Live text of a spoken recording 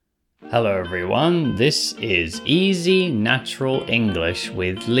Hello everyone, this is Easy Natural English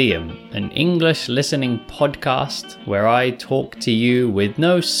with Liam, an English listening podcast where I talk to you with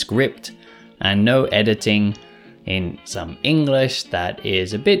no script and no editing in some English that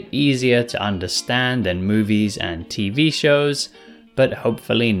is a bit easier to understand than movies and TV shows, but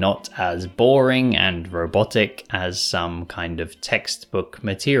hopefully not as boring and robotic as some kind of textbook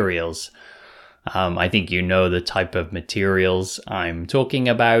materials. I think you know the type of materials I'm talking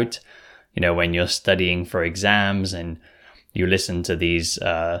about. You know, when you're studying for exams and you listen to these,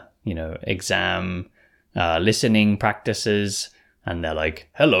 exam listening practices and they're like,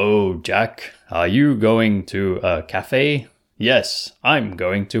 "Hello, Jack, are you going to a cafe?" "Yes, I'm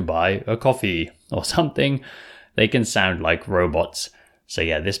going to buy a coffee," or something. They can sound like robots. So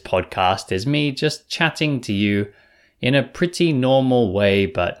yeah, this podcast is me just chatting to you in a pretty normal way,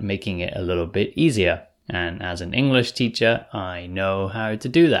 but making it a little bit easier. And as an English teacher, I know how to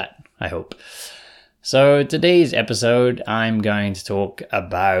do that, I hope. So today's episode, I'm going to talk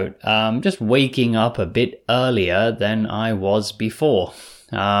about just waking up a bit earlier than I was before.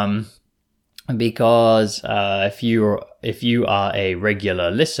 Because if you are a regular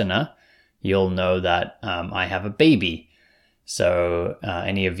listener, you'll know that I have a baby. So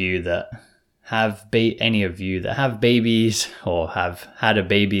any of you that have babies or have had a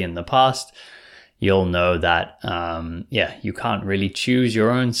baby in the past, you'll know that, you can't really choose your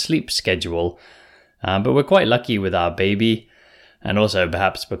own sleep schedule. But we're quite lucky with our baby. And also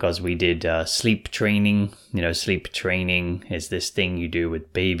perhaps because we did sleep training. You know, sleep training is this thing you do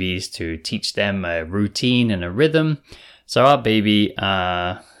with babies to teach them a routine and a rhythm. So our baby,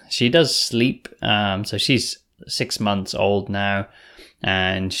 she does sleep. So she's 6 months old now.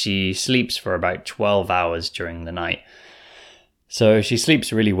 And she sleeps for about 12 hours during the night. So she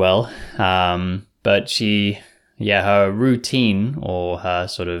sleeps really well. But her routine or her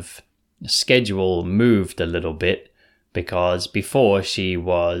sort of schedule moved a little bit because before she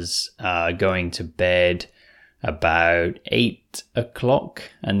was going to bed about 8 o'clock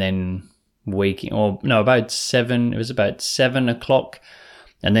and then about 7. It was about 7 o'clock.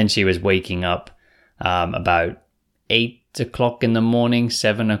 And then she was waking up about 8 o'clock in the morning,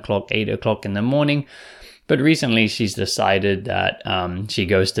 7 o'clock, 8 o'clock in the morning. But recently she's decided that she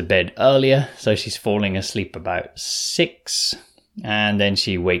goes to bed earlier. So she's falling asleep about 6 and then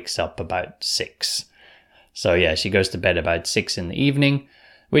she wakes up about 6. So yeah, she goes to bed about 6 in the evening,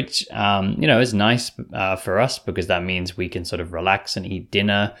 which, is nice for us because that means we can sort of relax and eat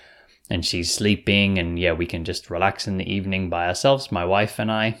dinner and she's sleeping and we can just relax in the evening by ourselves, my wife and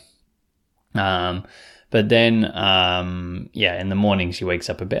I. But then, in the morning she wakes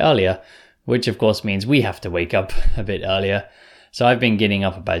up a bit earlier, which of course means we have to wake up a bit earlier. So I've been getting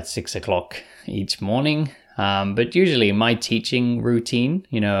up about 6 o'clock each morning. But usually my teaching routine,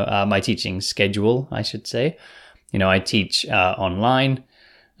 my teaching schedule, I should say, I teach online.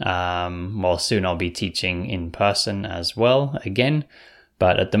 Soon I'll be teaching in person as well again.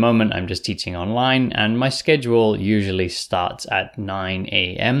 But at the moment I'm just teaching online and my schedule usually starts at 9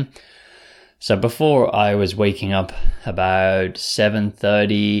 a.m. So before I was waking up about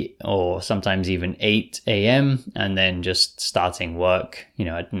 7:30 or sometimes even 8 a.m. and then just starting work,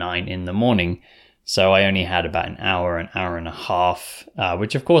 at 9 in the morning. So I only had about an hour and a half,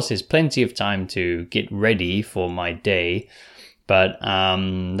 which of course is plenty of time to get ready for my day. But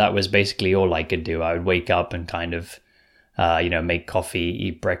that was basically all I could do. I would wake up and kind of, make coffee,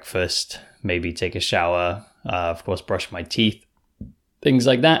 eat breakfast, maybe take a shower, of course, brush my teeth. Things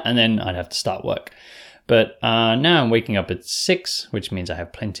like that, and then I'd have to start work. But now I'm waking up at 6, which means I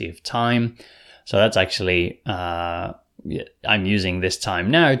have plenty of time. So that's actually, I'm using this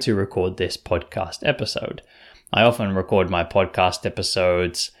time now to record this podcast episode. I often record my podcast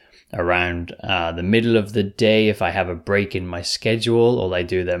episodes around the middle of the day if I have a break in my schedule, or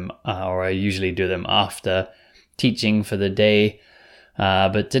I usually do them after teaching for the day.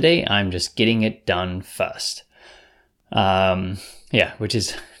 But today I'm just getting it done first. Which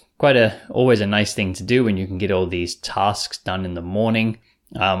is always a nice thing to do when you can get all these tasks done in the morning.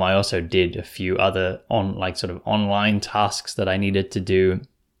 I also did a few other online tasks that I needed to do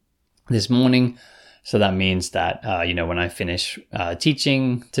this morning. So that means that, when I finish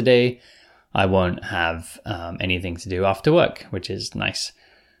teaching today, I won't have anything to do after work, which is nice.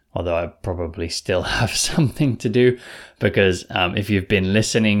 Although I probably still have something to do because if you've been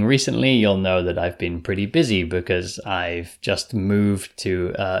listening recently, you'll know that I've been pretty busy because I've just moved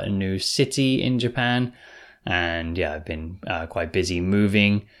to a new city in Japan. And I've been quite busy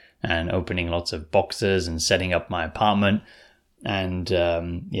moving and opening lots of boxes and setting up my apartment. And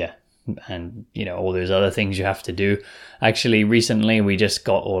and all those other things you have to do. Actually, recently we just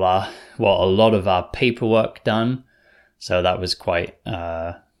got a lot of our paperwork done, so that was quite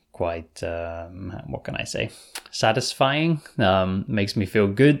what can I say, satisfying. Makes me feel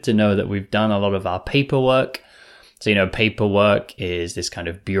good to know that we've done a lot of our paperwork. So paperwork is this kind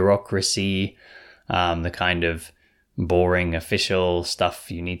of bureaucracy, the kind of boring official stuff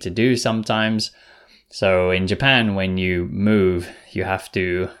you need to do sometimes. So in Japan, when you move, you have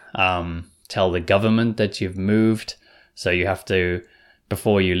to tell the government that you've moved. So you have to,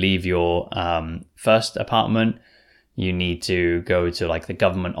 before you leave your first apartment, you need to go to like the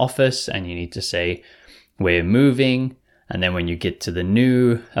government office and you need to say, we're moving. And then when you get to the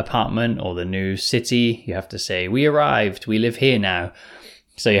new apartment or the new city, you have to say, we arrived, we live here now.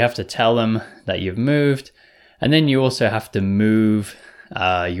 So you have to tell them that you've moved. And then you also have to move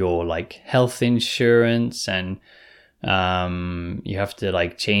your like health insurance, and you have to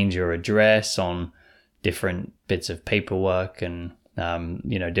like change your address on different bits of paperwork and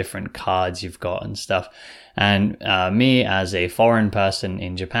different cards you've got and stuff. And me as a foreign person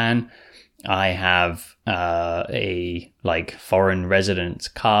in Japan, I have a like foreign residence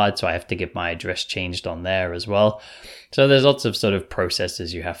card, so I have to get my address changed on there as well. So there's lots of sort of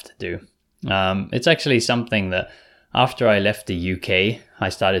processes you have to do. It's actually something that after I left the UK, I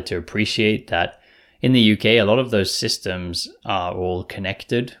started to appreciate that in the UK, a lot of those systems are all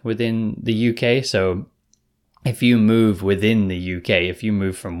connected within the UK. So if you move within the UK, if you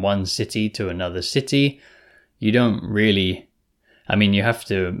move from one city to another city, you don't really, you have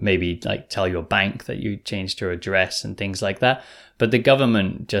to maybe like tell your bank that you changed your address and things like that. But the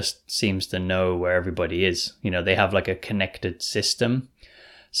government just seems to know where everybody is. They have like a connected system.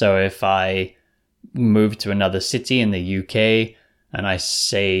 So if I move to another city in the UK and I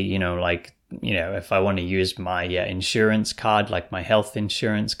say, if I want to use my insurance card, like my health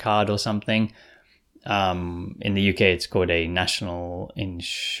insurance card or something, in the UK it's called a national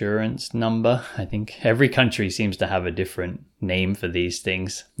insurance number. I think every country seems to have a different name for these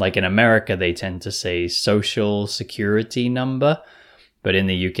things. Like in America, they tend to say social security number, but in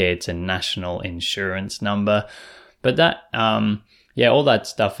the UK it's a national insurance number. But that, all that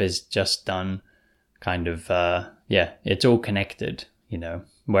stuff is just done kind of, it's all connected,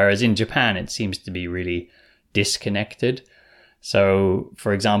 Whereas in Japan, it seems to be really disconnected. So,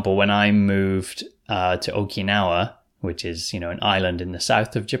 for example, when I moved to Okinawa, which is, an island in the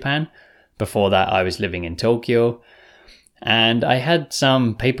south of Japan, before that I was living in Tokyo, and I had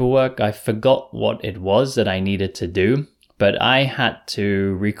some paperwork. I forgot what it was that I needed to do, but I had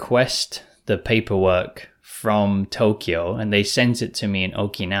to request the paperwork from Tokyo, and they sent it to me in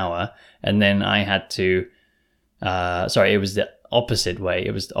Okinawa, and then I had to, it was the opposite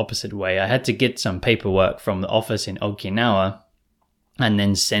way. I had to get some paperwork from the office in Okinawa and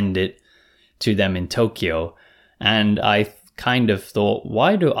then send it to them in Tokyo. And I kind of thought,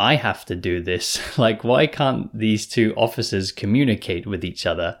 why do I have to do this? Like, why can't these two offices communicate with each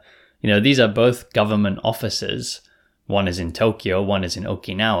other? These are both government offices. One is in Tokyo, one is in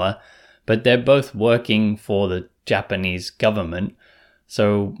Okinawa, but they're both working for the Japanese government.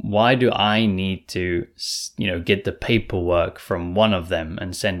 So why do I need to, get the paperwork from one of them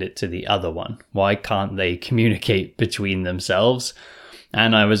and send it to the other one? Why can't they communicate between themselves?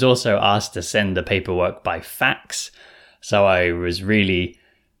 And I was also asked to send the paperwork by fax. So I was really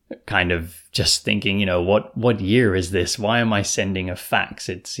kind of just thinking, what year is this? Why am I sending a fax?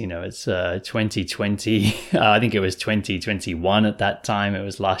 It's 2020. I think it was 2021 at that time. It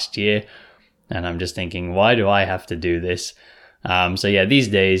was last year. And I'm just thinking, why do I have to do this? These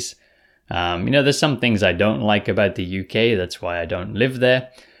days, there's some things I don't like about the UK. That's why I don't live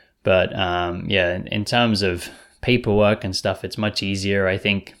there. But in terms of paperwork and stuff, it's much easier. I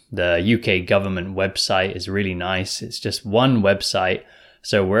think the UK government website is really nice. It's just one website.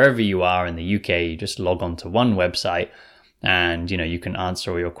 So wherever you are in the UK, you just log on to one website and, you can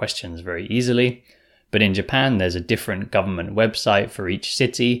answer all your questions very easily. But in Japan, there's a different government website for each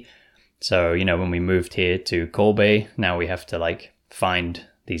city. So, when we moved here to Kobe, now we have to find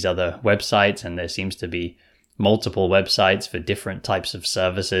these other websites, and there seems to be multiple websites for different types of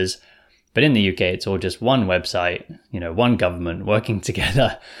services. But in the UK, it's all just one website, one government working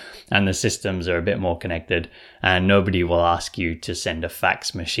together, and the systems are a bit more connected, and nobody will ask you to send a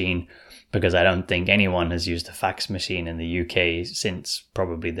fax machine, because I don't think anyone has used a fax machine in the UK since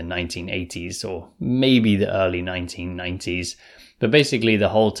probably the 1980s or maybe the early 1990s. But basically the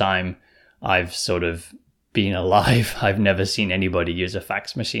whole time I've sort of been alive, I've never seen anybody use a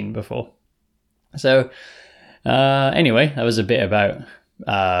fax machine before. So anyway, that was a bit about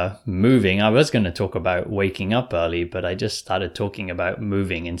moving. I was going to talk about waking up early, but I just started talking about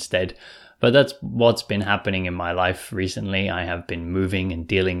moving instead. But that's what's been happening in my life recently. I have been moving and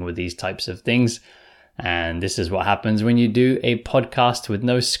dealing with these types of things. And this is what happens when you do a podcast with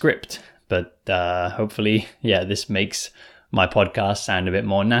no script. But hopefully, this makes my podcast sound a bit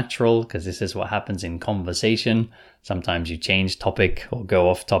more natural, because this is what happens in conversation. Sometimes you change topic or go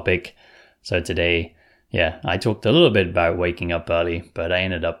off topic. So today, I talked a little bit about waking up early, but I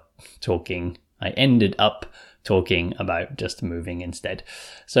ended up talking about just moving instead.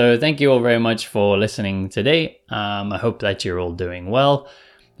 So thank you all very much for listening today. I hope that you're all doing well.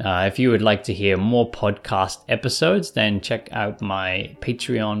 If you would like to hear more podcast episodes, then check out my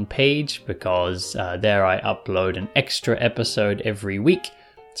Patreon page, because there I upload an extra episode every week.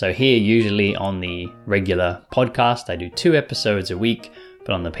 So here, usually on the regular podcast, I do 2 episodes a week,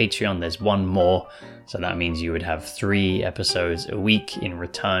 but on the Patreon, there's 1 more. So that means you would have 3 episodes a week in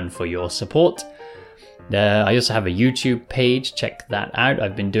return for your support. I also have a YouTube page, check that out.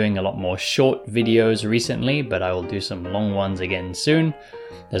 I've been doing a lot more short videos recently, but I will do some long ones again soon.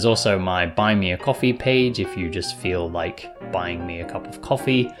 There's also my Buy Me a Coffee page if you just feel like buying me a cup of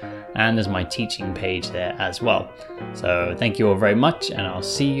coffee. And there's my teaching page there as well. So thank you all very much, and I'll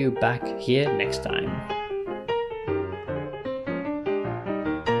see you back here next time.